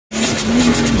We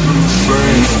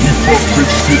fuck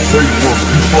bitches get paper,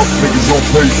 we fuck niggas on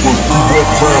paper. We walk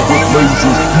around with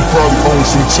lasers, we probably own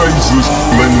some tasers.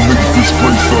 Lame niggas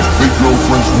disgrace us, they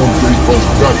girlfriends won't date us.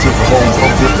 Got different hoes,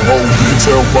 I'm different hoes. You can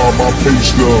tell by my pay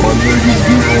stub. My niggas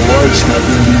getting right,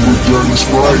 smoking me with dirty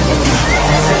Sprite.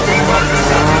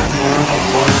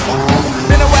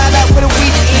 Been a while out for the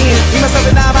weekend. Me, myself,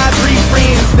 and now my 3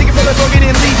 friends. Nigga feel like broken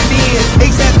and leave it in.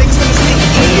 ASAP niggas finna sneak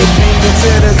in. Came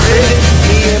into the grid.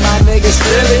 Me and my niggas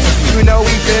really. You know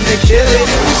we finna kill it.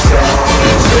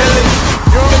 Really.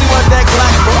 You don't really want that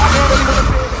Glock, bro. You don't really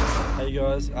want Hey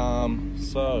guys,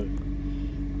 so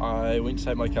I went to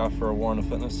take my car for a Warren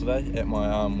Fitness today at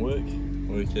my work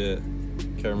at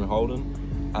Kerry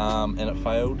Holden, and it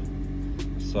failed.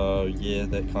 So yeah,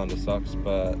 that kind of sucks,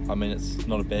 but I mean it's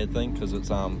not a bad thing because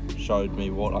it's showed me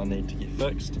what I need to get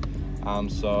fixed.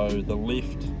 So the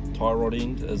left tie rod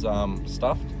end is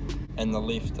stuffed, and the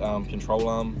left control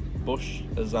arm bush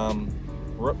is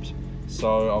ripped.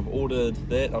 So I've ordered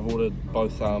that. I've ordered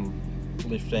both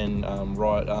left and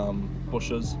right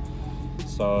bushes.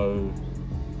 So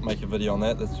make a video on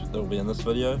that. That'll be in this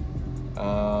video.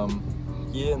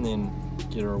 Yeah, and then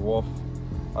get her off.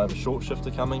 I have a short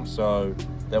shifter coming, so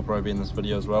that'll probably be in this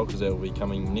video as well because that'll be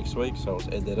coming next week. So I'll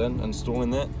just add that in, installing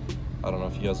that. I don't know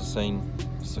if you guys have seen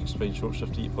 6-speed short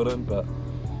shifter you put in, but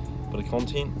a bit of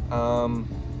content.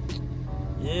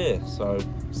 Yeah, so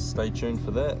stay tuned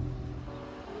for that.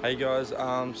 Hey guys,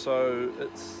 so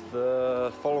it's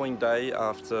the following day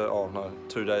after, oh no,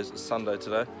 2 days, it's Sunday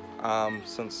today,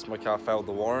 since my car failed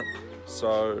the warrant.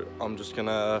 So I'm just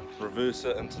gonna reverse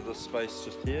it into this space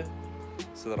just here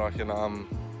so that I can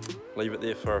leave it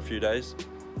there for a few days.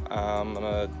 I'm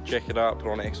gonna jack it up, put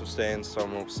on axle stands so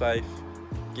I'm all safe,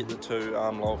 get the 2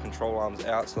 lower control arms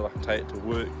out so that I can take it to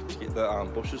work to get the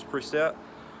bushes pressed out.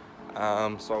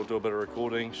 So I'll do a bit of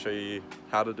recording, show you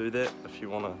how to do that if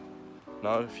you want to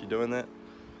know if you're doing that.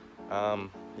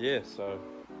 Yeah, so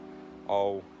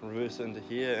I'll reverse it into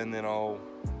here and then I'll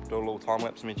do a little time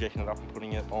lapse of me jacking it up and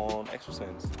putting it on axle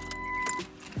stands.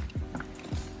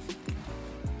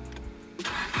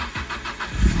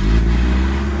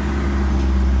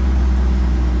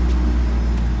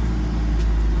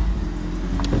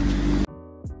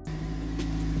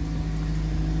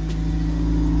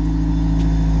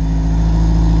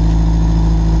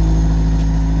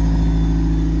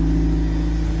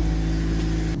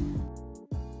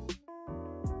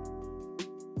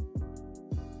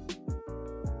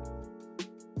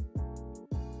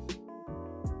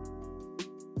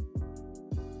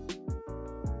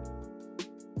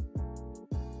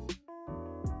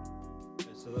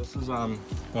 So this is one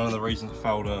of the reasons it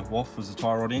failed to waft was the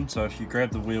tie rod end. So if you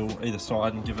grab the wheel either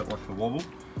side and give it like a wobble,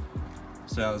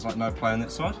 so there's like no play on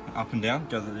that side, up and down,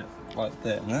 go like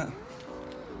that and that,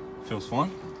 feels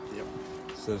fine. Yep.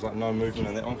 So there's like no movement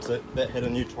in that one because that had a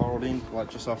new tie rod end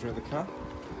like just after I got the car.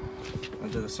 I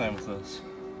do the same with this.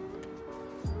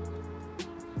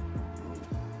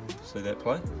 See that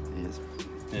play? Yes.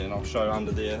 Yeah, and I'll show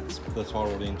under there, the tie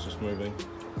rod end's just moving.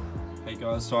 Hey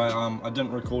guys, so I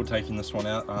didn't record taking this one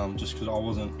out just because I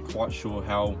wasn't quite sure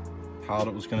how hard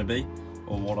it was going to be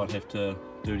or what I'd have to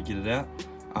do to get it out.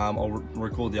 I'll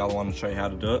record the other one and show you how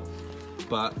to do it.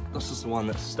 But this is the one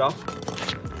that's stuffed.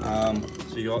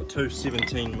 So you got 2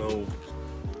 17mm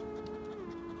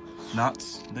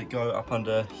nuts that go up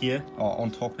under here,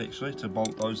 on top actually, to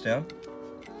bolt those down.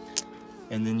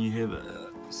 And then you have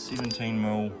a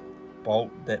 17mm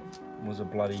bolt that was a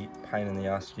bloody pain in the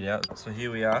ass to get out. So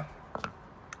here we are.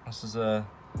 This is a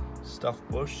stuffed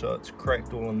bush, so it's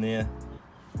cracked all in there,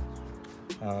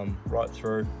 right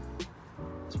through.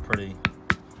 It's pretty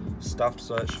stuffed,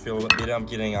 so it should feel a bit better. I'm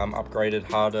getting upgraded,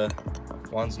 harder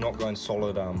ones, not going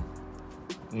solid,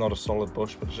 not a solid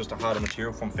bush, but it's just a harder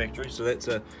material from factory. So that's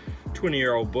a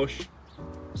 20-year-old bush.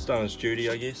 It's done its duty,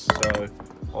 I guess. So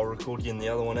I'll record getting the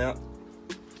other one out,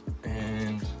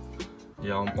 and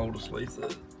yeah, I'll just leave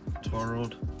the tie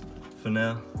rod for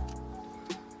now.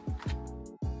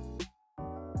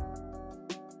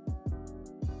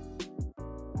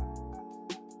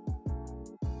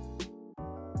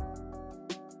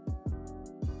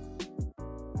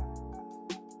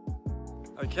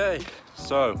 Okay,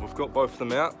 so we've got both of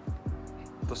them out.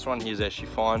 This one here is actually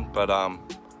fine, but I'm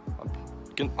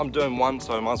doing one,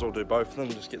 so I might as well do both of them,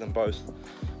 just get them both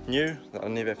new, that I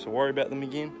never have to worry about them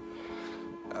again.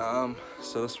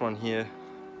 So this one here,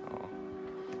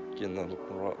 getting the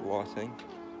right lighting,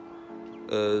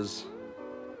 is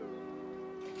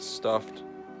stuffed,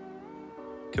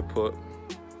 kaput.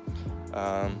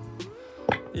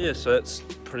 Yeah, so it's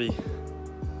pretty,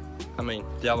 I mean,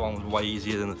 the other one was way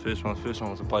easier than the first one. The first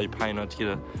one was a bloody pain. I had to get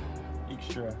an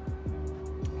extra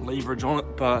leverage on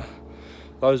it, but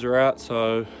those are out,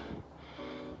 so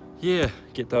yeah,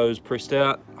 get those pressed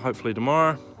out hopefully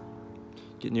tomorrow,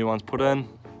 get new ones put in,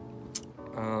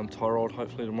 tie rod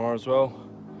hopefully tomorrow as well.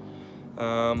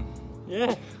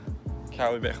 Yeah,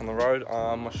 car will be back on the road.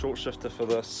 My short shifter for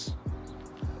this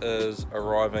is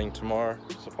arriving tomorrow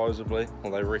supposedly,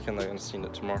 well they reckon they're going to send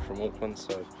it tomorrow from Auckland,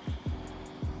 so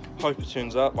hope it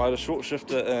turns up. I had a short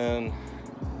shifter in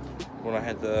when I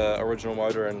had the original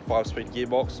motor and 5-speed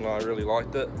gearbox, and I really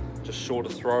liked it. Just shorter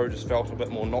throw, just felt a bit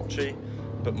more notchy,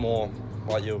 a bit more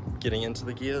like you're getting into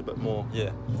the gear, a bit more,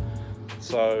 yeah.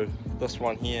 So this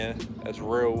one here is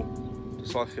real,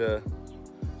 just like a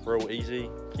real easy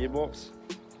gearbox,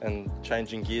 and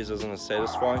changing gears isn't as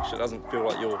satisfying. It doesn't feel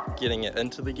like you're getting it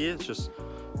into the gear, it just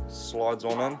slides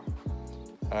on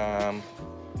in.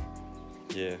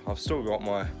 Yeah, I've still got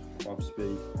my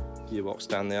 5-speed gearbox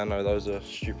down there. I know those are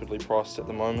stupidly priced at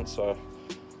the moment, so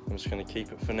I'm just going to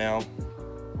keep it for now.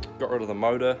 Got rid of the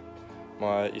motor,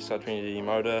 my SR20D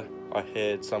motor. I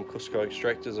had some Cusco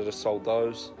extractors, I just sold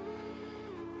those.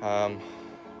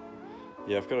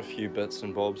 Yeah, I've got a few bits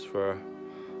and bobs for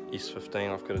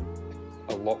S15. I've got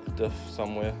a lock diff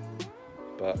somewhere,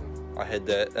 but I had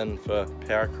that in for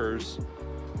power cruise.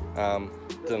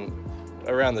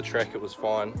 Around the track it was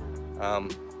fine.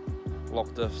 Lock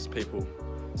diffs, people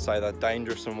say they're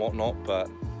dangerous and whatnot, but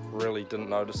really didn't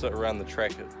notice it. Around the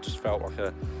track it just felt like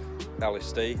a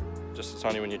LSD, just it's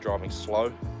only when you're driving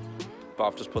slow. But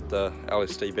I've just put the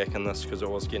LSD back in this because it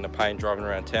was getting a pain driving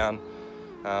around town.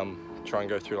 Try and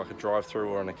go through like a drive-through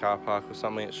or in a car park or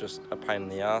something, it's just a pain in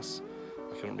the ass.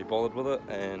 I couldn't be bothered with it,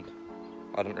 and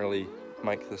I didn't really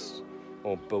make this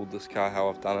or build this car how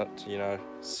I've done it to, you know,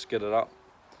 skid it up.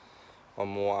 I'm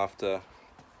more after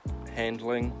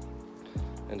handling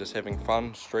and just having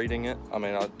fun streeting it. I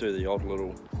mean, I do the odd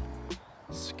little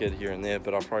skid here and there,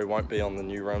 but I probably won't be on the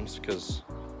new rims because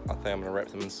I think I'm going to wrap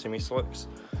them in semi-slicks,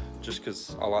 just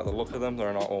because I like the look of them.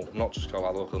 They're not, well, not just because I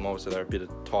like the look of them, obviously they're a better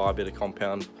tyre, better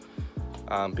compound,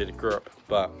 better grip,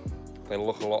 but they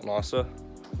look a lot nicer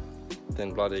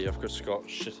than bloody, I've just got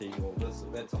shitty, well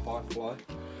that's a high fly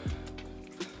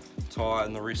tyre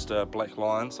and the rest are black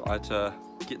lines. I had to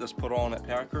get this put on at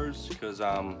Power Cruise because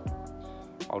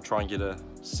I'll try and get a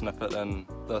snippet in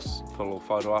this, put a little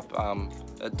photo up.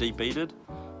 It debeaded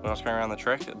when I was going around the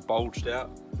track, it bulged out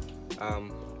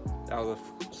of the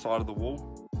side of the wall.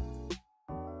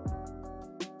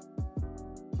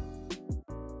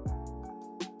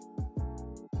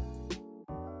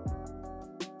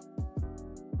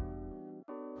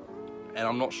 And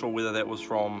I'm not sure whether that was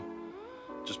from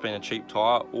just being a cheap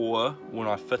tyre or when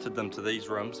I fitted them to these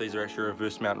rims. These are actually a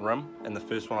reverse mount rim, and the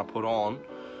first one I put on,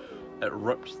 it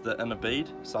ripped the inner bead.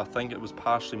 So I think it was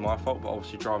partially my fault, but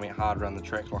obviously driving it hard around the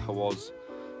track like I was,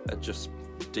 it just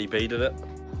debeaded it.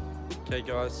 Okay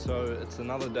guys, so it's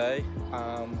another day.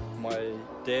 My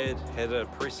dad had a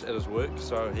press at his work,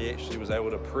 so he actually was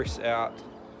able to press out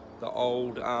the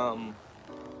old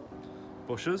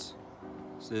bushes.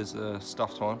 So there's a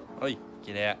stuffed one. Oh,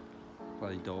 get out,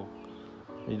 bloody dog.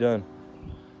 What are you doing?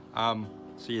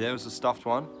 So yeah, that was the stuffed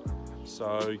one.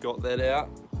 So got that out,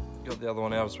 got the other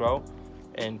one out as well,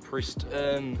 and pressed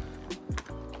in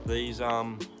these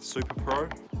Super Pro.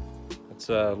 It's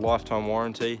a lifetime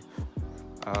warranty.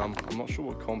 I'm not sure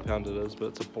what compound it is, but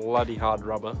it's a bloody hard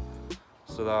rubber.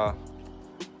 So they're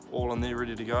all in there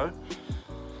ready to go.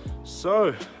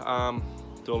 So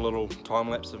do a little time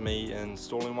lapse of me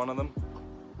installing one of them,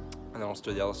 and then I'll just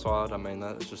do the other side. I mean,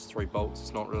 it's just 3 bolts,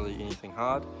 it's not really anything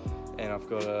hard. And I've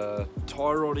got a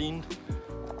tie rod end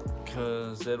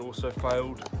because that also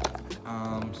failed,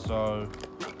 so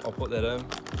I'll put that in,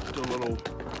 do a little,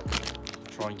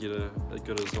 try and get as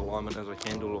good as alignment as I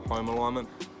can, do a little home alignment,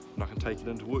 and I can take it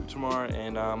into work tomorrow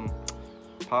and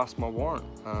pass my warrant.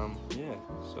 Yeah,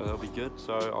 so that'll be good.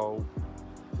 So I'll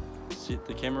set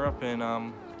the camera up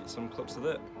and get some clips of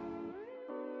that.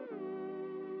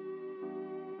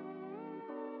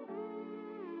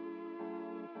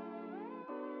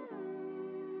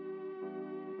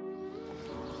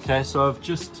 Okay, so I've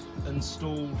just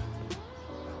installed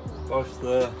both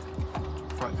the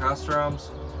front caster arms.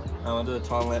 I did a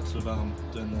time lapse of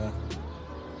doing the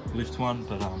left one,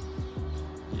 but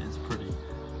yeah, it's pretty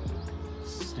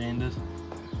standard.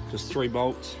 Just 3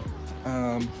 bolts.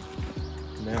 Now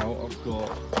I've got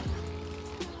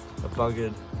a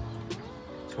buggered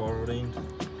tie rod end.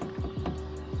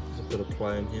 There's a bit of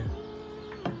play in here.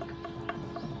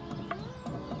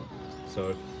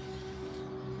 So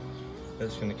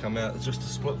that's going to come out. It's just a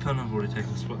split pin. I've already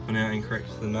taken the split pin out and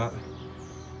cracked the nut.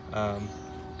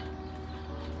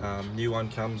 New one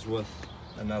comes with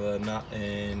another nut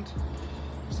and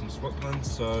some split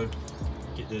pins, so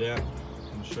get that out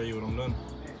and show you what I'm doing.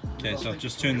 Okay, so I've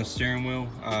just turned the steering wheel,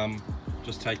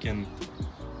 just taken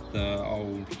the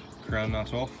old crown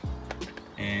nut off,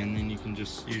 and then you can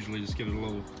just usually just give it a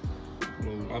little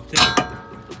I've taken,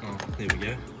 oh there we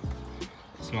go,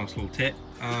 it's a nice little tap.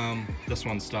 This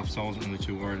one's stuffed, so I wasn't really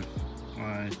too worried if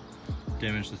I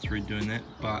damaged the thread doing that,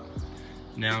 but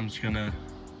now I'm just gonna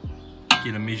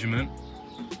get a measurement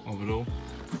of it all,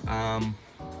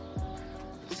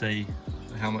 see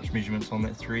how much measurement's on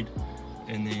that thread,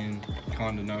 and then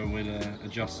kind of know where to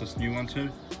adjust this new one to.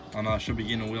 I know I should be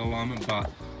getting a wheel alignment, but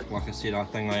like I said, I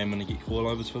think I am going to get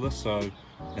coilovers for this, so,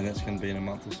 and that's going to be in a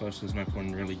month or so, so there's no point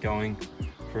in really going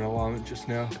for an alignment just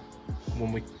now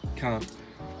when we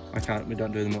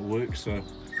don't do them at work. So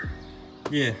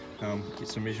yeah, get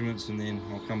some measurements and then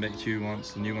I'll come back to you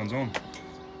once the new one's on.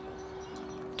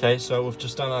 Okay, so we've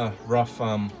just done a rough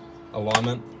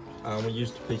alignment. We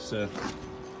used a piece of,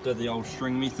 did the old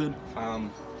string method.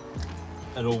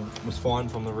 It all was fine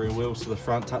from the rear wheels to the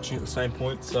front, touching at the same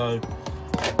point, so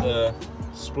the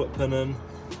split pin in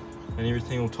and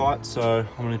everything all tight. So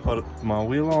I'm going to put my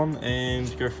wheel on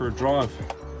and go for a drive.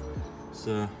 It's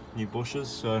new bushes,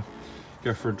 so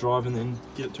go for a drive and then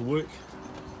get it to work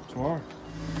tomorrow.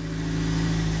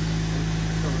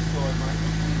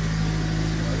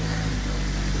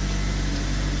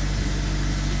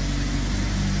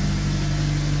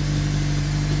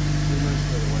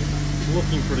 It's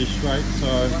looking pretty straight, so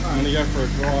I'm going to go for a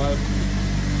drive.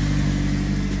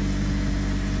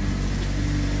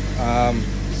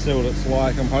 See what it's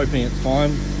like. I'm hoping it's fine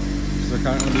because I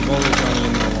can't really bother going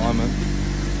in the alignment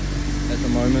at the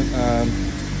moment.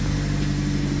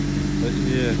 But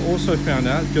yeah, also found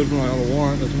out, good my other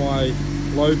warrant, is my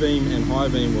low beam and high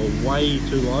beam were way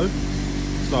too low.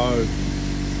 So,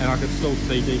 and I could still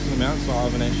see decent amounts, so I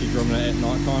haven't actually driven it at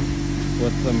night time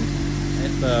with them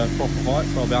at the proper height,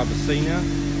 so I'll be able to see now.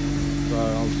 So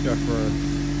I'll just go for a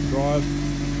drive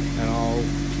and I'll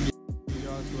get you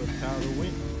guys with how it all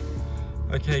went.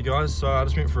 Okay guys, so I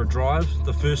just went for a drive.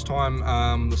 The first time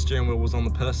the steering wheel was on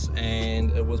the piss and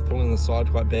it was pulling the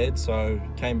side quite bad, so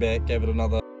came back, gave it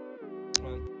another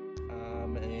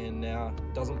and now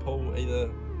it doesn't pull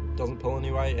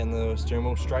anyway, and the steering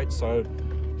wheel's straight. So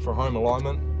for home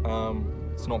alignment,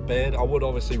 it's not bad. I would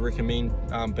obviously recommend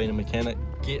being a mechanic,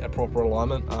 get a proper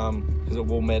alignment because it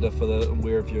will matter for the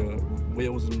wear of your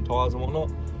wheels and tyres and whatnot.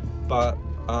 But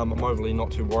I'm overly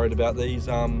not too worried about these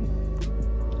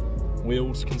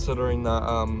wheels, considering that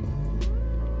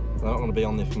they're not going to be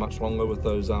on there for much longer with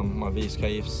those my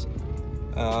VSKFs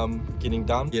getting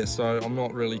done. Yeah, so I'm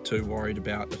not really too worried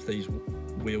about if these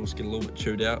wheels get a little bit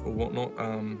chewed out or whatnot,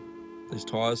 these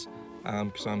tyres,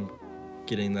 because I'm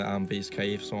getting the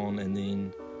VSKFs on, and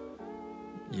then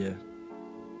yeah,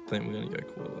 I think we're going to go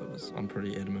coilovers. I'm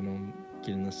pretty adamant on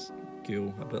getting this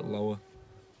girl a bit lower.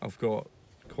 I've got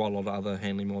quite a lot of other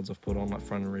handling mods I've put on, like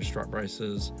front and rear strut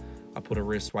braces. I put a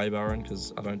rear sway bar in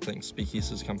because I don't think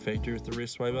Speakeasters come factory with the rear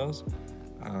sway bars.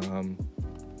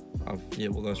 Yeah,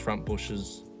 well, those front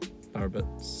bushes are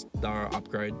they're an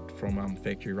upgrade from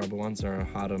factory rubber ones. They're a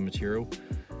harder material.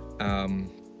 Yeah,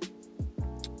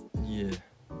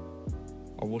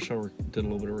 I wish I did a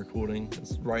little bit of recording.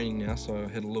 It's raining now, so I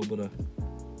had a little bit of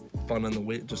fun in the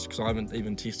wet, just because I haven't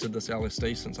even tested this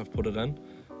LSD since I've put it in.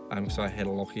 So I had a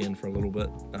lock in for a little bit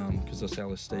because this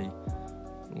LSD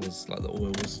was like, the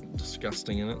oil was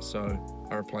disgusting in it, so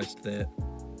I replaced that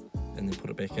and then put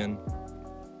it back in,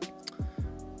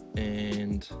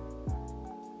 and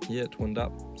yeah, it twinned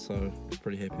up, so I was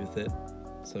pretty happy with that.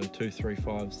 So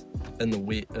 235s in the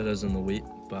wet, it is in the wet,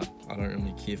 but I don't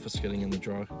really care for skidding in the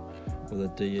dry with a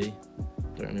DE.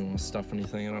 Don't really want to stuff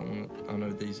anything. I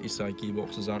know these SI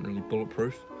gearboxes aren't really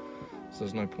bulletproof, so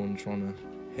there's no point in trying to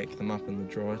hack them up in the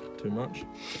dry too much.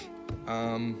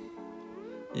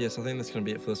 Yes, I think that's going to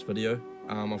be it for this video.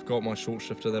 I've got my short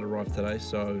shifter that arrived today,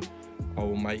 so I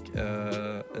will make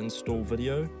an install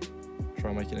video,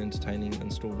 try and make an entertaining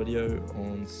install video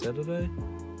on Saturday.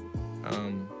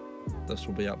 This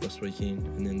will be up this weekend,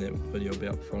 and then that video will be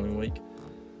up the following week.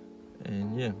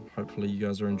 And yeah, hopefully you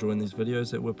guys are enjoying these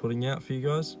videos that we're putting out for you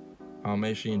guys. I'm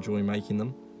actually enjoying making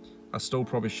them. I still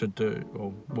probably should do,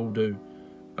 or will do,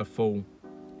 a full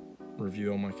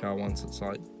review on my car once it's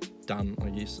like done. I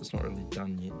guess it's not really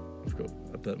done yet. I've got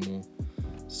a bit more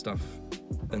stuff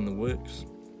in the works.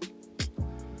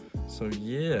 So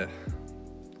yeah,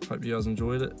 hope you guys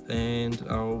enjoyed it, and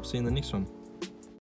I'll see you in the next one.